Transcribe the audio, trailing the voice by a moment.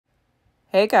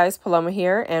Hey guys, Paloma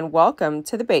here, and welcome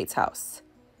to the Bates House.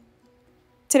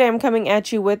 Today I'm coming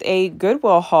at you with a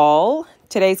Goodwill haul.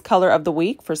 Today's color of the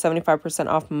week for 75%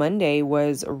 off Monday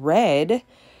was red.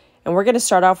 And we're going to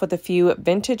start off with a few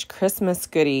vintage Christmas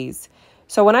goodies.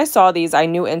 So when I saw these, I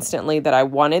knew instantly that I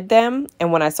wanted them.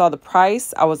 And when I saw the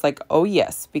price, I was like, oh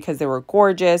yes, because they were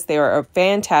gorgeous. They are a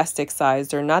fantastic size.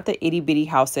 They're not the itty bitty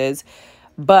houses.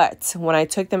 But when I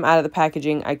took them out of the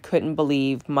packaging, I couldn't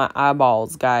believe my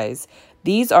eyeballs, guys.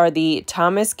 These are the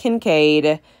Thomas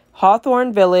Kincaid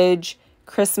Hawthorne Village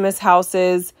Christmas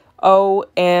houses.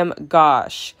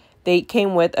 OMG. They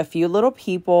came with a few little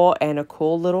people and a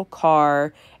cool little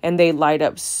car, and they light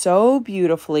up so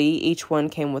beautifully. Each one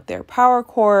came with their power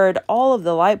cord. All of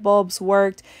the light bulbs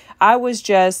worked. I was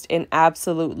just in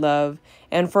absolute love.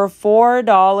 And for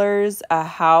 $4 a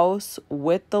house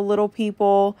with the little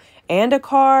people and a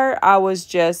car, I was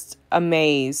just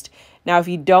amazed. Now, if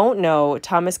you don't know,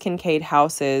 Thomas Kincaid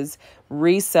houses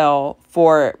resell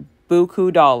for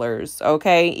buku dollars,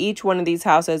 okay? Each one of these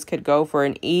houses could go for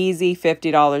an easy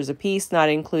 $50 a piece, not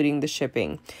including the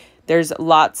shipping. There's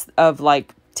lots of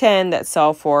like 10 that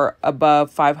sell for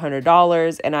above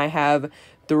 $500, and I have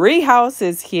 3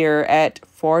 houses here at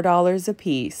 $4 a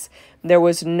piece. There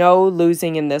was no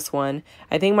losing in this one.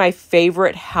 I think my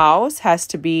favorite house has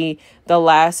to be the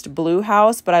last blue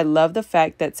house, but I love the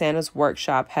fact that Santa's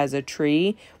Workshop has a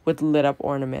tree with lit up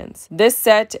ornaments. This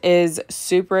set is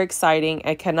super exciting.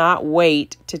 I cannot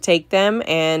wait to take them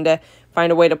and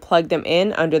find a way to plug them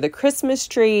in under the Christmas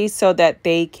tree so that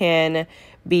they can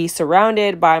be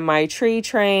surrounded by my tree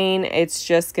train. It's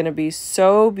just going to be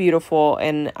so beautiful,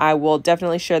 and I will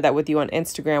definitely share that with you on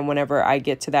Instagram whenever I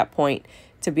get to that point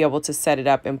to be able to set it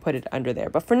up and put it under there.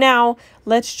 But for now,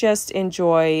 let's just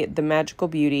enjoy the magical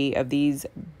beauty of these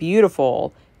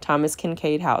beautiful Thomas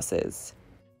Kincaid houses.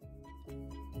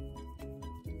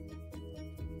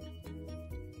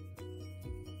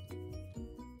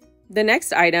 The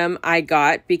next item I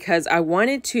got because I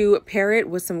wanted to pair it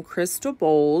with some crystal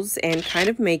bowls and kind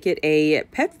of make it a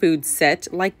pet food set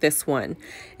like this one.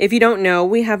 If you don't know,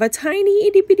 we have a tiny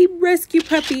itty bitty rescue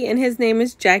puppy, and his name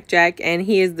is Jack, and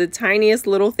he is the tiniest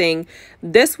little thing.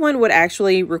 This one would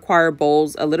actually require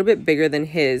bowls a little bit bigger than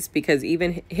his because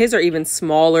even his are even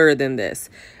smaller than this.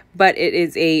 But it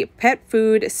is a pet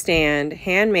food stand,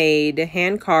 handmade,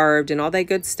 hand carved, and all that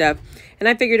good stuff. And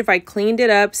I figured if I cleaned it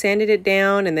up, sanded it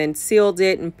down, and then sealed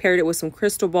it and paired it with some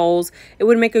crystal bowls, it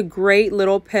would make a great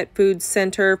little pet food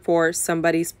center for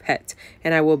somebody's pet.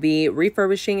 And I will be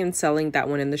refurbishing and selling that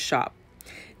one in the shop.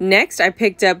 Next, I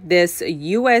picked up this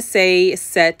USA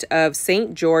set of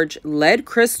St. George lead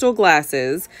crystal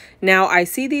glasses. Now, I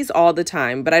see these all the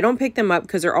time, but I don't pick them up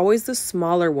because they're always the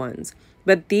smaller ones.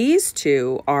 But these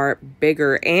two are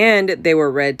bigger, and they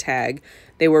were red tag.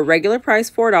 They were regular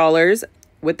price $4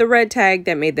 with the red tag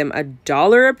that made them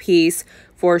 $1 a piece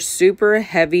for super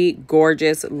heavy,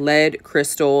 gorgeous lead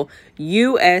crystal,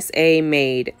 USA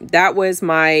made. That was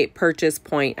my purchase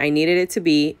point. I needed it to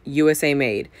be USA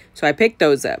made. So I picked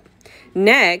those up.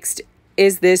 Next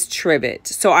is this trivet.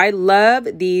 So I love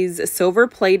these silver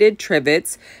plated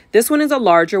trivets. This one is a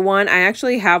larger one. I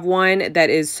actually have one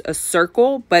that is a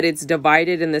circle, but it's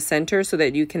divided in the center so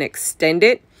that you can extend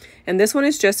it. And this one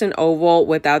is just an oval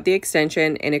without the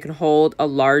extension, and it can hold a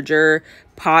larger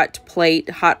pot, plate,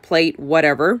 hot plate,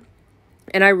 whatever.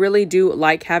 And I really do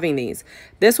like having these.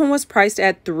 This one was priced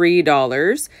at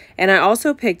 $3. And I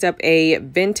also picked up a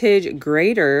vintage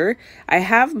grater. I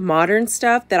have modern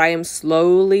stuff that I am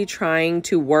slowly trying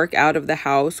to work out of the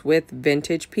house with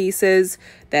vintage pieces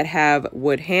that have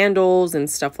wood handles and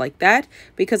stuff like that,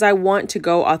 because I want to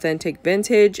go authentic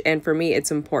vintage, and for me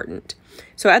it's important.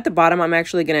 So at the bottom, I'm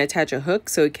actually going to attach a hook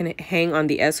so it can hang on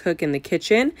the S hook in the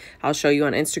kitchen. I'll show you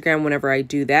on Instagram whenever I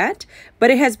do that. But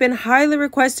it has been highly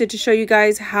requested to show you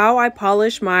guys how I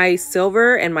polish my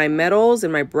silver and my metals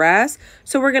and my brass.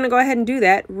 So we're going to go ahead and do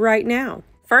that right now.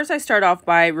 First, I start off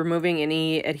by removing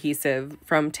any adhesive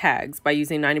from tags by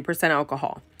using 90%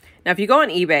 alcohol. Now, if you go on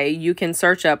eBay, you can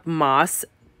search up Moss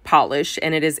Polish,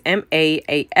 and it is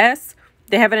MAAS.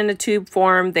 They have it in a tube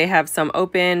form. They have some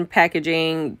open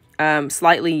packaging,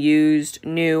 slightly used,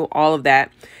 new, all of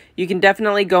that. You can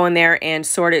definitely go in there and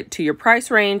sort it to your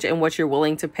price range and what you're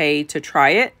willing to pay to try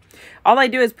it. All I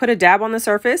do is put a dab on the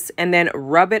surface and then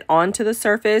rub it onto the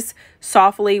surface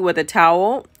softly with a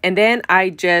towel. And then I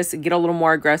just get a little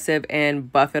more aggressive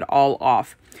and buff it all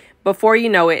off. Before you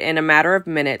know it, in a matter of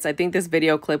minutes, I think this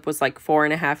video clip was like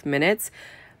 4.5 minutes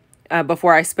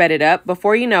before I sped it up.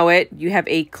 Before you know it, you have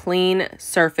a clean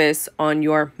surface on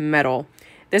your metal.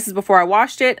 This is before I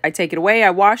washed it. I take it away, I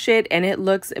wash it, and it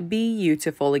looks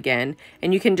beautiful again.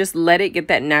 And you can just let it get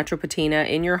that natural patina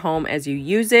in your home as you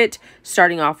use it,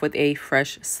 starting off with a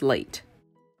fresh slate.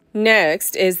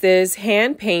 Next is this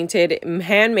handmade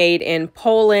in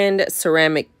Poland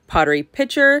ceramic pottery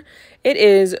pitcher. It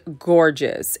is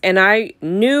gorgeous, and I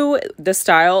knew the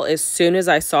style as soon as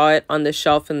I saw it on the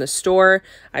shelf in the store.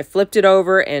 I flipped it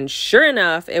over, and sure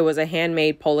enough, it was a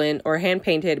handmade Poland or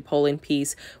hand-painted Poland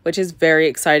piece, which is very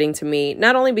exciting to me,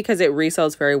 not only because it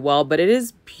resells very well, but it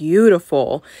is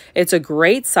beautiful. It's a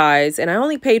great size, and I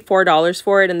only paid $4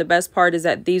 for it, and the best part is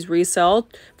that these resell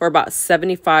for about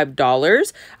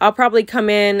 $75. I'll probably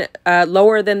come in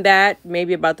lower than that,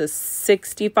 maybe about the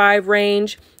 $65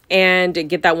 range, and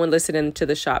get that one listed into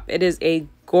the shop. It is a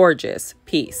gorgeous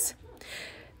piece.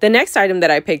 The next item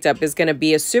that I picked up is going to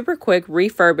be a super quick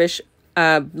refurbish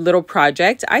little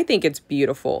project. I think it's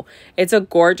beautiful. It's a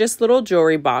gorgeous little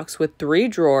jewelry box with 3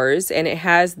 drawers, and it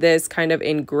has this kind of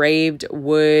engraved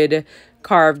wood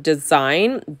carved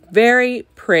design. Very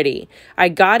pretty. I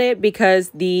got it because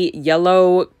the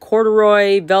yellow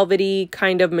corduroy velvety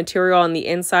kind of material on the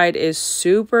inside is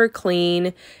super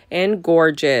clean and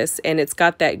gorgeous, and it's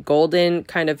got that golden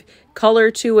kind of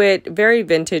color to it, very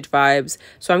vintage vibes.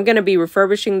 So I'm going to be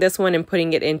refurbishing this one and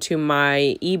putting it into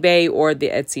my eBay or the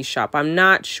Etsy shop. I'm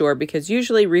not sure because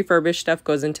usually refurbished stuff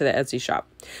goes into the Etsy shop.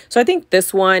 So I think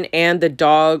this one and the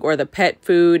dog or the pet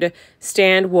food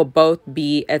stand will both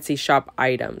be Etsy shop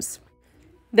items.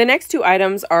 The next 2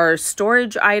 items are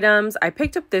storage items. I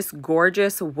picked up this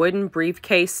gorgeous wooden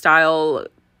briefcase style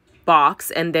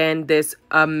box and then this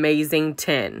amazing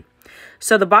tin.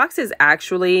 So the box is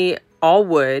actually all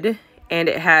wood, and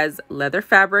it has leather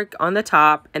fabric on the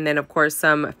top, and then of course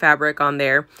some fabric on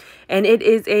there, and it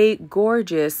is a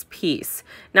gorgeous piece.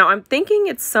 Now I'm thinking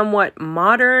it's somewhat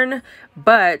modern,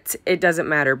 but it doesn't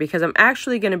matter because I'm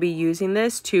actually going to be using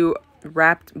this to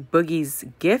wrapped Boogie's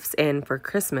gifts in for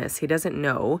Christmas. He doesn't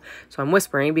know, so I'm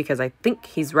whispering because I think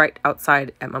he's right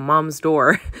outside at my mom's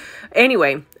door.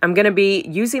 Anyway, I'm going to be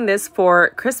using this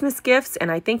for Christmas gifts,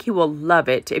 and I think he will love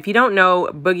it. If you don't know,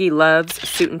 Boogie loves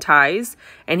suit and ties,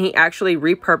 and he actually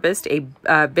repurposed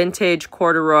a vintage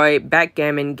corduroy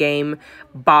backgammon game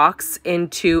box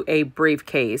into a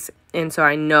briefcase, and so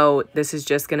I know this is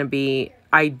just going to be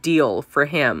ideal for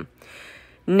him.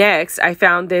 Next, I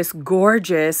found this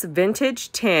gorgeous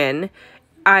vintage tin.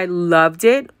 I loved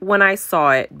it when I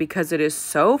saw it because it is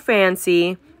so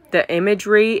fancy. The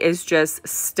imagery is just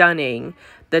stunning.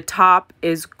 The top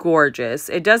is gorgeous.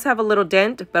 It does have a little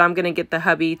dent, but I'm going to get the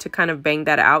hubby to kind of bang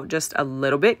that out just a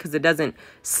little bit because it doesn't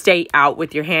stay out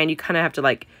with your hand. You kind of have to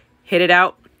like hit it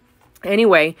out.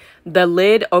 Anyway, the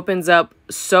lid opens up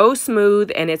so smooth,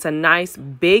 and it's a nice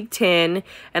big tin,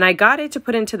 and I got it to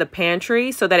put into the pantry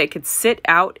so that it could sit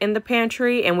out in the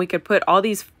pantry, and we could put all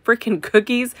these freaking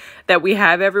cookies that we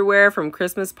have everywhere from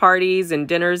Christmas parties and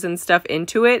dinners and stuff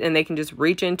into it, and they can just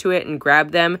reach into it and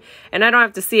grab them, and I don't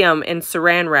have to see them in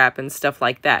saran wrap and stuff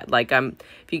like that. Like,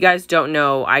 if you guys don't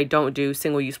know, I don't do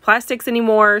single-use plastics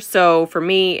anymore, so for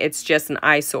me, it's just an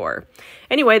eyesore.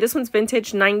 Anyway, this one's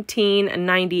vintage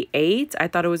 1998. I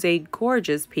thought it was a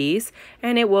gorgeous piece,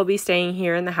 and it will be staying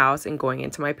here in the house and going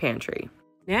into my pantry.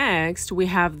 Next, we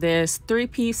have this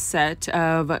 3-piece set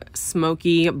of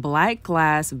smoky black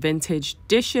glass vintage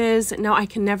dishes. Now, I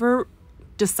can never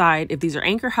decide if these are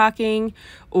anchor hocking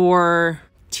or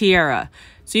tiara.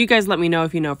 So you guys let me know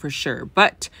if you know for sure.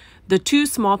 But the 2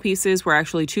 small pieces were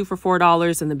actually 2 for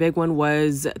 $4, and the big one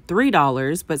was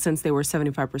 $3. But since they were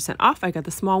 75% off, I got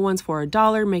the small ones for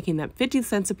 $1, making that 50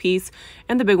 cents a piece,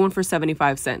 and the big one for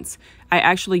 75 cents. I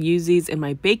actually use these in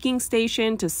my baking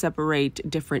station to separate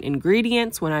different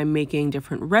ingredients when I'm making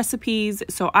different recipes,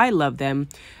 so I love them.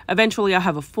 Eventually, I'll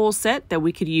have a full set that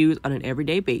we could use on an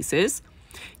everyday basis.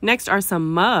 Next are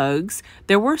some mugs.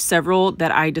 There were several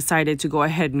that I decided to go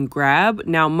ahead and grab.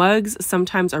 Now, mugs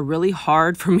sometimes are really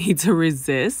hard for me to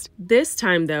resist. This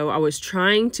time, though, I was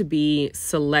trying to be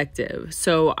selective.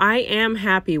 So I am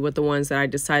happy with the ones that I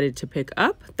decided to pick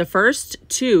up. The first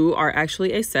 2 are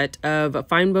actually a set of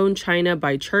fine bone china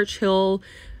by Churchill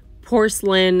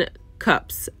porcelain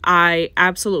cups. I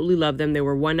absolutely love them. They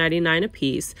were $1.99 a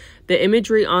piece. The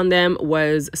imagery on them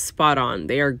was spot on.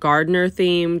 They are gardener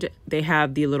themed. They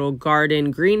have the little garden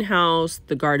greenhouse,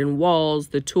 the garden walls,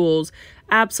 the tools.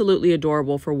 Absolutely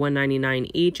adorable for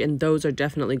 $1.99 each, and those are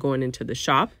definitely going into the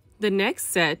shop. The next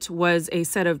set was a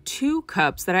set of 2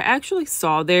 cups that I actually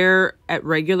saw there at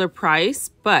regular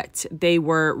price, but they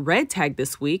were red tagged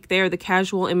this week. They are the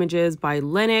Casual Images by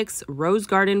Lennox Rose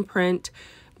Garden print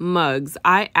mugs.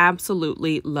 I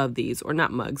absolutely love these, or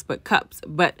not mugs, but cups.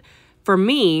 But For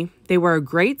me, they were a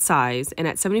great size, and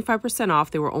at 75% off,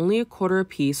 they were only a quarter a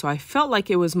piece, so I felt like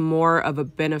it was more of a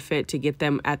benefit to get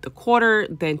them at the quarter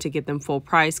than to get them full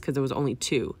price because it was only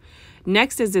 2.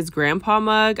 Next is this grandpa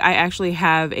mug. I actually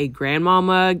have a grandma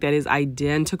mug that is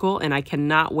identical, and I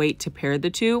cannot wait to pair the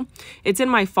two. It's in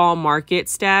my fall market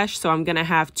stash, so I'm going to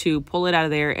have to pull it out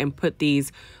of there and put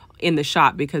these in the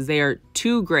shop because they are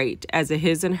too great as a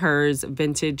his and hers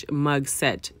vintage mug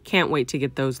set. Can't wait to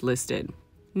get those listed.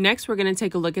 Next, we're going to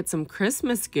take a look at some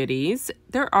Christmas goodies.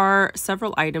 There are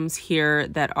several items here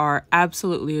that are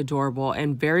absolutely adorable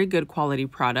and very good quality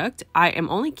product. I am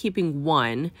only keeping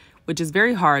one, which is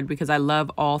very hard because I love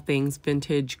all things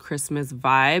vintage Christmas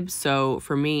vibes. So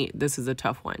for me, this is a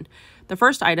tough one. The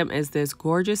first item is this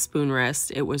gorgeous spoon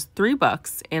rest. It was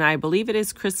 $3 and I believe it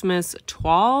is Christmas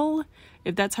toile.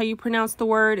 If that's how you pronounce the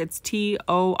word, it's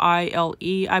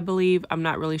T-O-I-L-E, I believe. I'm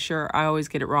not really sure. I always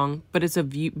get it wrong. But it's a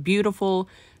beautiful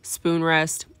spoon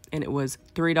rest, and it was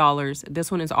 $3. This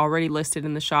one is already listed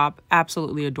in the shop.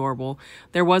 Absolutely adorable.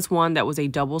 There was one that was a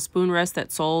double spoon rest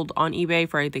that sold on eBay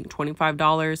for, I think,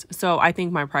 $25. So I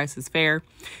think my price is fair.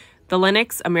 The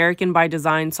Lennox American by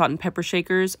Design salt and pepper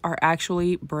shakers are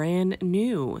actually brand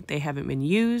new. They haven't been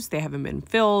used. They haven't been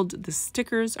filled. The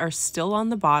stickers are still on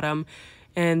the bottom.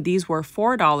 And these were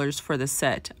 $4 for the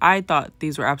set. I thought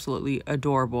these were absolutely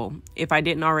adorable. If I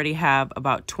didn't already have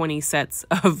about 20 sets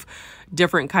of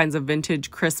different kinds of vintage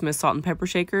Christmas salt and pepper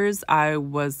shakers, I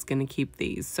was going to keep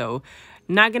these. So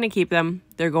not going to keep them.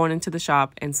 They're going into the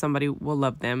shop and somebody will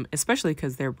love them, especially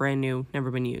because they're brand new,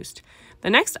 never been used. The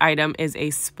next item is a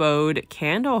Spode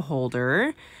candle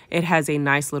holder. It has a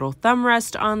nice little thumb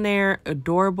rest on there,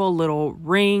 adorable little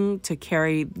ring to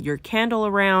carry your candle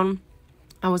around.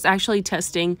 I was actually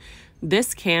testing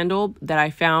this candle that I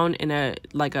found in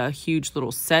a huge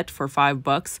little set for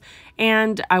 $5,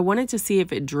 and I wanted to see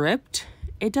if it dripped.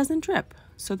 It doesn't drip,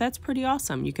 so that's pretty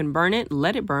awesome. You can burn it,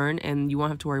 let it burn, and you won't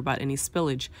have to worry about any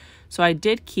spillage. So I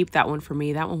did keep that one for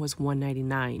me. That one was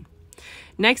 $1.99.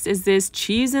 Next is this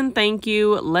Cheese and Thank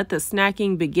You, Let the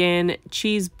Snacking Begin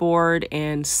cheese board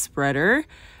and spreader.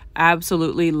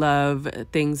 Absolutely love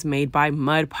things made by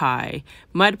Mud Pie.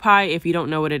 Mud Pie, if you don't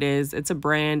know what it is, it's a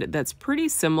brand that's pretty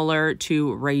similar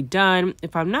to Ray Dunn.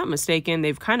 If I'm not mistaken,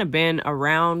 they've kind of been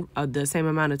around the same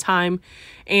amount of time.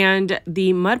 And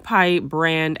the Mud Pie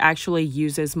brand actually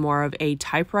uses more of a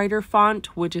typewriter font,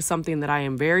 which is something that I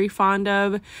am very fond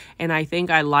of. And I think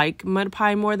I like Mud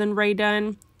Pie more than Ray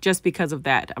Dunn, just because of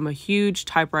that. I'm a huge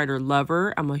typewriter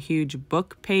lover. I'm a huge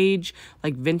book page,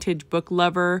 like vintage book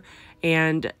lover.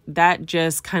 And that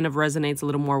just kind of resonates a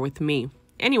little more with me.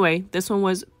 Anyway, this one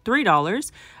was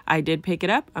 $3. I did pick it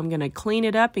up. I'm going to clean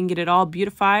it up and get it all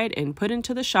beautified and put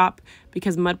into the shop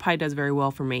because Mud Pie does very well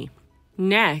for me.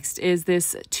 Next is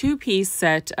this 2-piece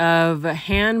set of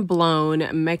hand-blown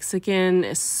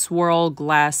Mexican swirl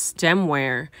glass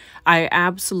stemware. I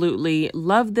absolutely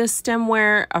love this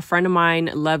stemware. A friend of mine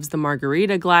loves the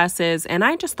margarita glasses, and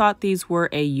I just thought these were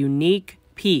a unique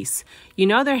piece. You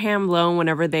know they're hand-blown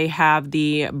whenever they have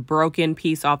the broken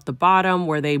piece off the bottom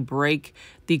where they break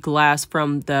the glass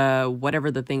from the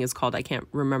whatever the thing is called. I can't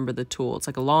remember the tool. It's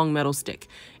like a long metal stick.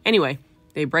 Anyway,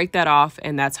 they break that off,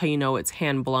 and that's how you know it's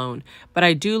hand-blown. But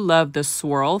I do love the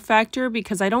swirl factor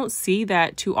because I don't see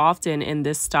that too often in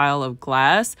this style of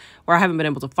glass, or I haven't been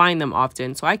able to find them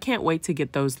often. So I can't wait to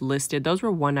get those listed. Those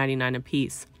were $1.99 a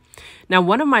piece. Now,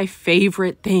 one of my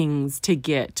favorite things to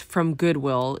get from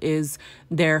Goodwill is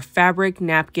their fabric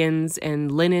napkins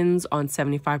and linens on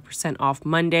 75% off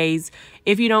Mondays.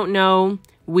 If you don't know,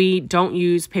 we don't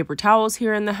use paper towels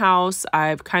here in the house.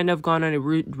 I've kind of gone on a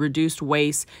reduced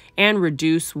waste and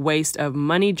reduced waste of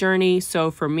money journey. So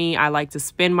for me, I like to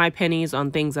spend my pennies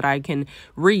on things that I can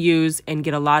reuse and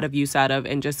get a lot of use out of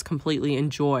and just completely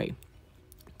enjoy.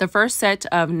 The first set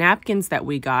of napkins that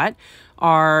we got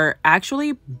are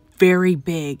actually very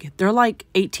big. They're like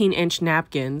 18-inch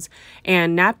napkins,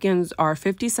 and napkins are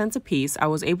 50 cents a piece. I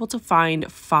was able to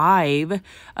find 5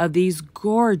 of these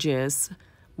gorgeous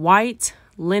white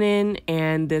linen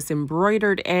and this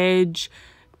embroidered edge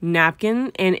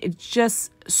napkin, and it's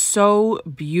just so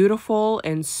beautiful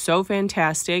and so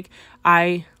fantastic.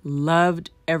 I loved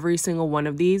every single one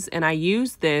of these, and I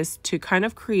used this to kind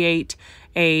of create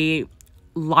a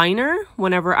liner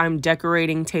whenever I'm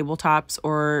decorating tabletops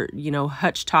or,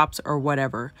 hutch tops or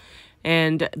whatever.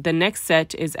 And the next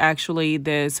set is actually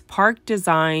this Park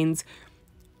Designs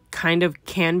kind of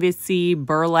canvasy,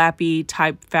 burlappy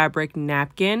type fabric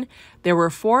napkin. There were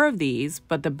 4 of these,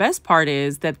 but the best part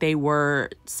is that they were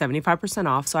 75%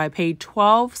 off. So I paid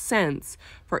 12 cents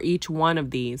for each one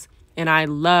of these. And I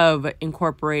love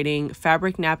incorporating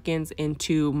fabric napkins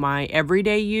into my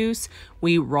everyday use.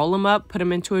 We roll them up, put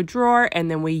them into a drawer, and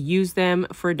then we use them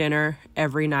for dinner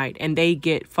every night. And they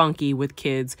get funky with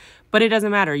kids, but it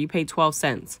doesn't matter. You pay 12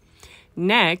 cents.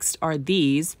 Next are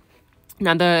these.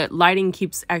 Now the lighting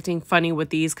keeps acting funny with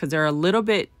these because they're a little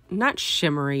bit, not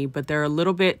shimmery, but they're a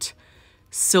little bit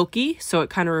silky. So it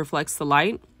kind of reflects the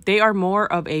light. They are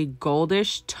more of a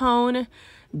goldish tone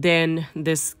than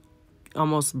this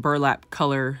almost burlap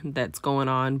color that's going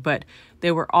on, but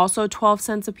they were also 12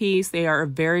 cents a piece. They are a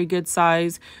very good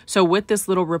size. So with this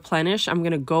little replenish, I'm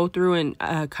going to go through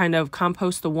and kind of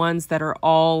compost the ones that are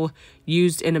all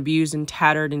used and abused and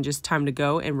tattered and just time to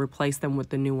go, and replace them with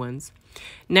the new ones.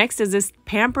 Next is this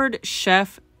Pampered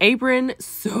Chef apron.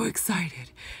 So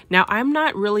excited. Now I'm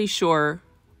not really sure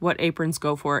what aprons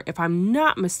go for. If I'm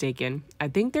not mistaken, I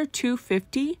think they're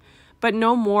 $2.50, but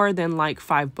no more than like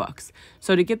 $5.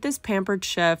 So to get this Pampered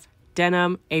Chef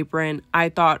denim apron, I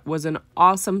thought was an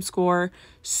awesome score.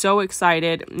 So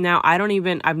excited. Now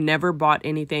I've never bought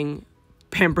anything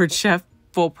Pampered Chef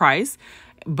full price,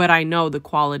 but I know the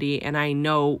quality and I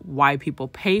know why people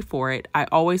pay for it. I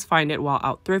always find it while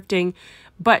out thrifting,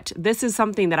 but this is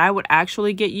something that I would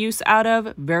actually get use out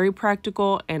of. Very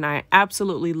practical, and I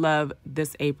absolutely love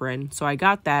this apron. So I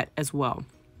got that as well.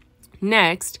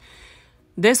 Next,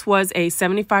 this was a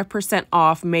 75%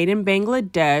 off made in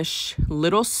Bangladesh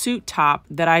little suit top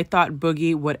that I thought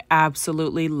Boogie would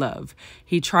absolutely love.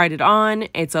 He tried it on.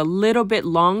 It's a little bit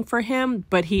long for him,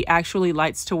 but he actually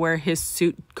likes to wear his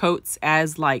suit coats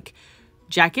as like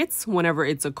jackets whenever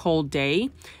it's a cold day.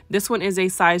 This one is a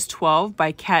size 12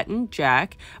 by Cat and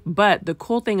Jack, but the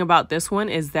cool thing about this one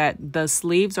is that the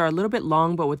sleeves are a little bit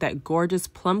long, but with that gorgeous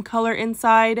plum color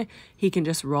inside, he can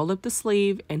just roll up the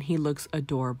sleeve and he looks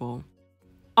adorable.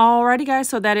 Alrighty guys,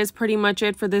 so that is pretty much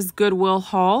it for this Goodwill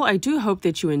haul. I do hope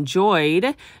that you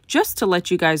enjoyed. Just to let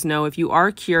you guys know, if you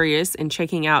are curious in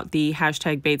checking out the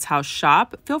hashtag Bates House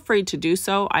shop, feel free to do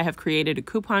so. I have created a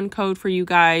coupon code for you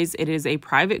guys. It is a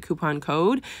private coupon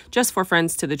code just for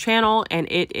friends to the channel,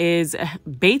 and it is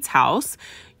Bates House.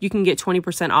 You can get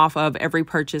 20% off of every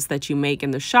purchase that you make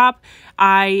in the shop.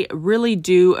 I really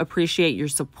do appreciate your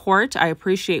support. I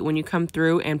appreciate when you come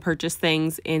through and purchase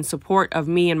things in support of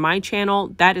me and my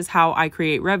channel. That is how I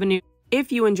create revenue.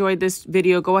 If you enjoyed this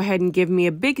video, go ahead and give me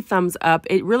a big thumbs up.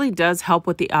 It really does help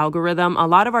with the algorithm. A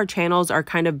lot of our channels are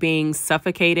kind of being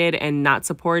suffocated and not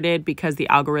supported because the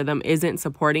algorithm isn't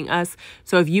supporting us.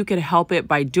 So if you could help it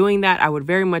by doing that, I would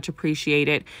very much appreciate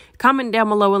it. Comment down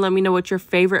below and let me know what your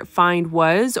favorite find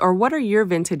was, or what are your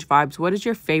vintage vibes? What is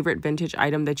your favorite vintage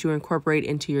item that you incorporate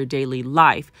into your daily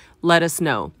life? Let us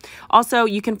know. Also,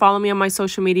 you can follow me on my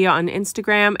social media on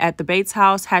Instagram at The Bates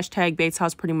House, hashtag Bates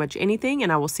House pretty much anything,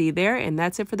 and I will see you there. And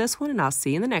that's it for this one, and I'll see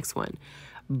you in the next one.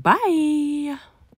 Bye.